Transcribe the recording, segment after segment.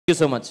You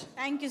so much.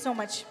 Thank you so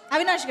much.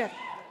 Avinash గారు.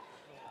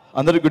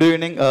 అందరికి good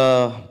evening.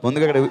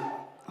 ముందుగా ఇక్కడ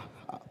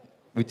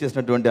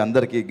విచ్చేసినటువంటి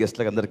అందరికీ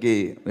గెస్ట్లకు అందరికీ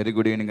వెరీ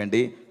గుడ్ ఈవినింగ్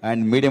అండి.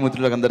 అండ్ మీడియా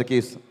మిత్రులకు అందరికీ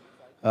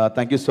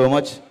thank you so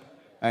much.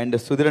 And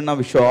Sudheer అన్న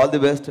విష్ ఆల్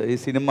ది బెస్ట్. ఈ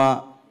సినిమా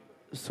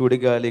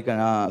సుడిగాడి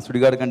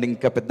కంటే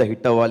ఇంకా పెద్ద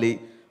హిట్ అవ్వాలి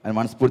అని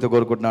మనస్ఫూర్తిగా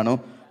కోరుకుంటున్నాను.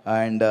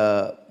 అండ్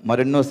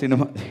మరెన్నో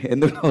సినిమా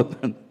ఎందుకు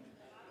అవుతాను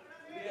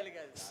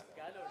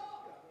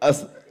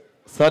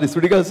సారీ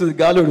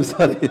గాలుడు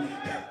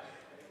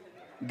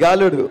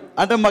గాలుడు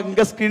అంటే మాకు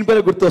ఇంకా స్క్రీన్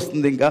పైన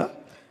గుర్తొస్తుంది. ఇంకా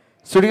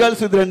సుడిగాలి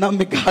సుధీరన్న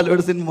మీకు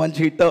గాలుడు సినిమా మంచి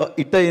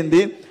హిట్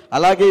అయ్యింది.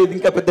 అలాగే ఇది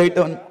ఇంకా పెద్ద హిట్.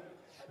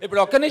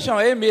 ఇప్పుడు ఒక్క నిమిషం,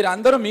 మీరు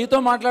అందరూ మీతో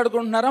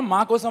మాట్లాడుకుంటున్నారా మా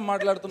కోసం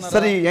మాట్లాడుతున్నారా?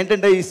 సరే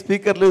ఏంటంటే ఈ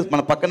స్పీకర్లు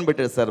మన పక్కన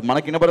పెట్టారు సార్,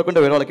 మనకి వినపడకుండా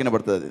వేరే వాళ్ళకి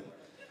వినపడుతుంది.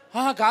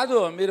 కాదు,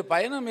 మీరు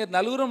పైన మీరు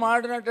నలుగురు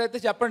మాట్లాడినట్టయితే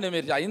చెప్పండి.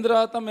 మీరు అయిన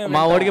తర్వాత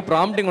మా వాడికి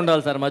ప్రాంప్టింగ్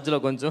ఉండాలి సార్ మధ్యలో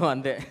కొంచెం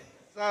అంతే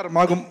సార్.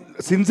 మాకు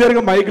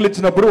సిన్సియర్గా మైకులు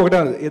ఇచ్చినప్పుడు ఒకటే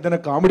ఏదైనా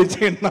కామెడీ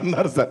చేయండి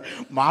అన్నారు సార్,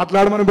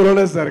 మాట్లాడమని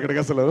పిలవలేదు సార్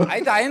ఇక్కడికి అసలు.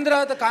 అయితే అయిన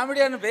తర్వాత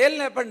కామెడీ అని వేలు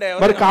చెప్పండి.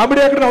 మరి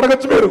కామెడీ ఎక్కడ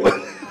అడగచ్చు మీరు?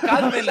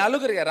 కాదు, మీరు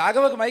నలుగురిగా.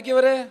 రాఘవకి మైక్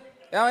ఇవ్వరే?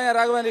 ఏమయ్యా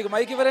రాఘవ, నీకు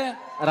మైక్ ఇవ్వరే?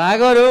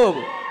 రాఘవరు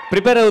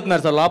ప్రిపేర్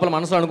అవుతున్నారు సార్, లోపల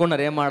మనసులో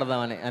అనుకున్నారు ఏం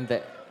మాడదామని అంతే.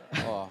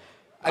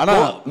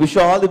 Wish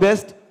all the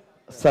best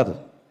sir,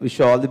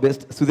 wish all the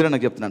best. Sudheer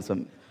అన్నకి చెప్తున్నాను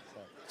సార్,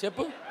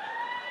 చెప్పు.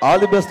 ఆల్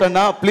ది బెస్ట్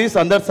అన్న. ప్లీజ్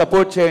అందరు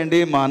సపోర్ట్ చేయండి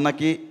మా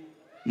అన్నకి,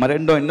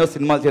 ఎన్నో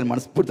సినిమాలు చేయండి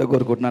మనస్ఫూర్తిగా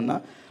కోరుకుంటున్నా అన్న.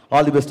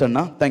 ఆల్ ది బెస్ట్ అన్న,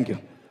 థ్యాంక్ యూ.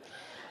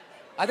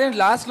 అదేంటి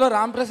లాస్ట్లో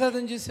రాంప్రసాద్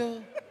చూసావు?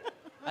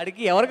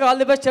 అడిగి ఎవరికి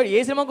ఆల్ ది బెస్ట్, ఏ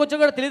సినిమాకి వచ్చా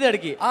కూడా తెలియదు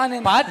అడిగి.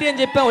 పార్టీ అని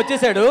చెప్పా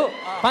వచ్చేసాడు,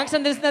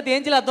 ఫంక్షన్ తెలిసిన తర్వాత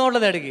ఏం చేయాలి అర్థం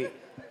అవ్వలేదు అడిగి.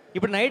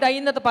 ఇప్పుడు నైట్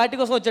అయిన తర్వాత పార్టీ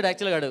కోసం వచ్చాడు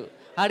యాక్చువల్గా.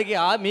 ఆడికి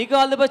మీకు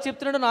ఆల్ ది బెస్ట్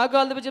చెప్తున్నాడు, నాకు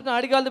ఆల్ ది బెస్ట్ చెప్తున్నాడు,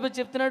 ఆడికి ఆల్ ది బెస్ట్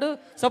చెప్తున్నాడు.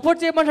 సపోర్ట్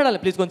చేయమంటాడు.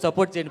 ప్లీజ్ కొంచెం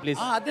సపోర్ట్ చేయండి ప్లీజ్.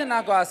 అదే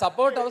నాకు ఆ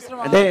సపోర్ట్ అవసరం.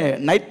 అంటే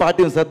నైట్ పార్టీ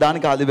ఉంది సార్,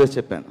 దానికి ఆల్ ది బెస్ట్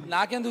చెప్పాను.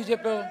 నాకెందుకు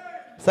చెప్పావు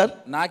సార్?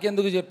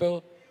 నాకెందుకు చెప్పావు?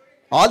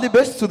 ఆల్ ది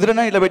బెస్ట్ సుధీర్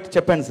అన్న ఇలా పెట్టి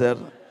చెప్పండి sir.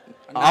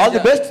 All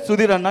the best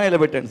Sudheer అన్న ఇలా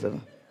పెట్టండి sir.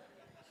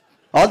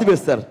 All the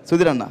best sir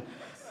Sudheer అన్న.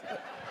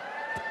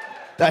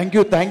 Thank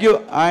you.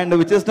 అండ్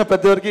విచ్చేసిన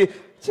ప్రతి ఒక్కరికి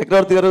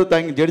చక్రవర్తి గారు,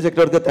 జేడి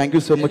చక్రవర్తి గారు thank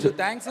you so much.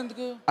 Thanks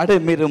ఎందుకు? అంటే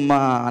మీరు మా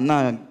అన్న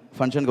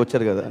ఫంక్షన్కి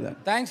వచ్చారు కదా,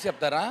 థ్యాంక్స్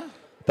చెప్తారా?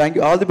 Thank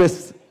you. All the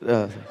best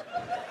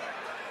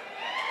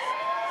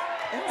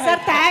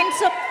sir.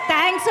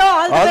 Thanks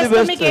all the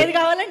best. మీకు ఏది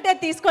కావాలంటే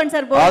తీసుకోండి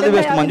sir. All the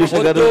best Manjusha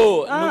గారు.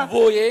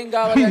 నువ్వు ఏం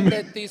కావాలంటే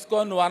తీసుకో,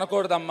 నువ్వు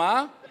అనకూడదమ్మా,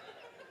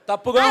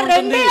 తప్పుగా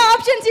ఉంటుంది.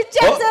 ఆప్షన్స్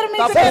ఇచ్చారు సార్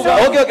మీకు.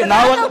 ఓకే నా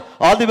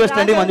ఆల్ ది బెస్ట్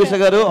అండి మంజుష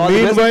గారు.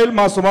 మీన్వైల్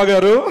మా సుమా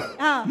గారు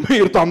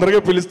మీరు తొందరగా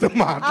పిలిస్తే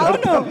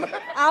మాట్లాడతాం.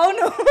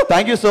 అవును.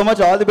 Thank you so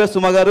much. All the best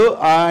సుమా గారు.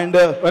 అండ్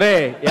ఒరే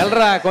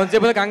ఎల్రా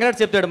కొంచెంసేపు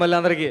కంగ్రాట్స్ చెప్తాడు మళ్ళీ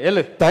అందరికి.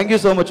 వెళ్ళు. Thank you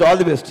so much. All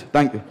the best.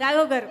 Thank you.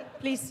 Raghav గారు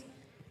ప్లీజ్.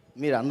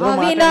 మీరు అందరూ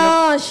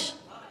అవినాష్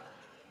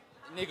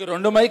నీకు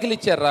 2 మైకులు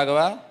ఇచ్చారు రాఘవ.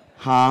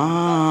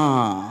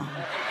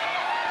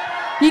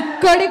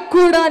 ఇక్కడికి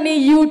కూడా నీ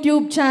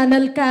యూట్యూబ్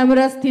ఛానల్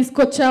కెమెరాస్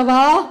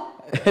తీసుకొచ్చావా?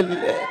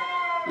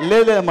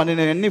 లేదమ్మా,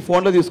 నేను ఎన్ని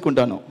ఫోన్లో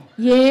తీసుకుంటాను.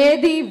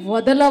 ఏది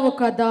వదలవు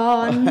కదా,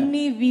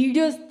 అన్ని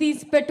వీడియోస్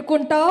తీసి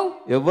పెట్టుకుంటావు.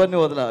 ఎవరిని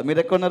వదల? మీరు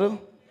ఎక్కడున్నారు?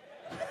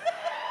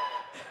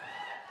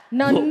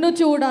 నన్ను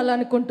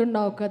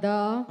చూడాలనుకుంటున్నావు కదా.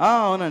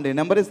 అవునండి,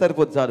 నెంబర్ ఇస్తే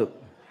సరిపోతుంది చాలు.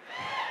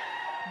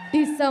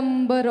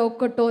 డిసెంబర్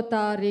 1వ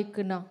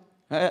తారీఖున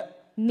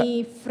నీ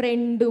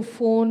ఫ్రెండ్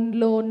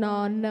ఫోన్లో నా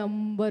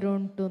నంబర్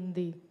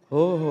ఉంటుంది.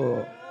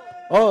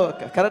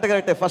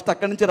 కరెక్టే. ఫస్ట్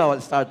అక్కడి నుంచి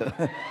రావాలి స్టార్ట్.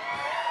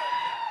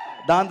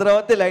 దాని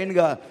తర్వాత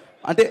లైన్గా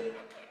అంటే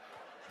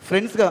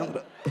ఫ్రెండ్స్గా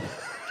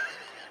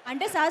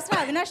అంటే శాస్త్ర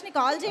అవినాష్ని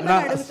కాల్ చేయమని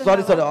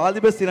అడుగుతున్నా. Sorry. All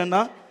the best తినన్న.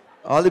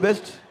 All the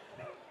best.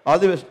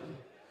 All the best.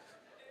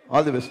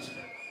 All the best.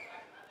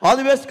 All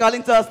the best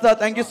calling చేస్తా.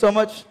 Thank you so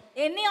much.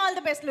 ఎన్ని ఆల్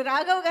ది బెస్ట్లు.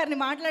 రాఘవ్ గారిని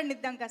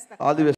మాట్లాడిద్దాం కాస్త. All the best.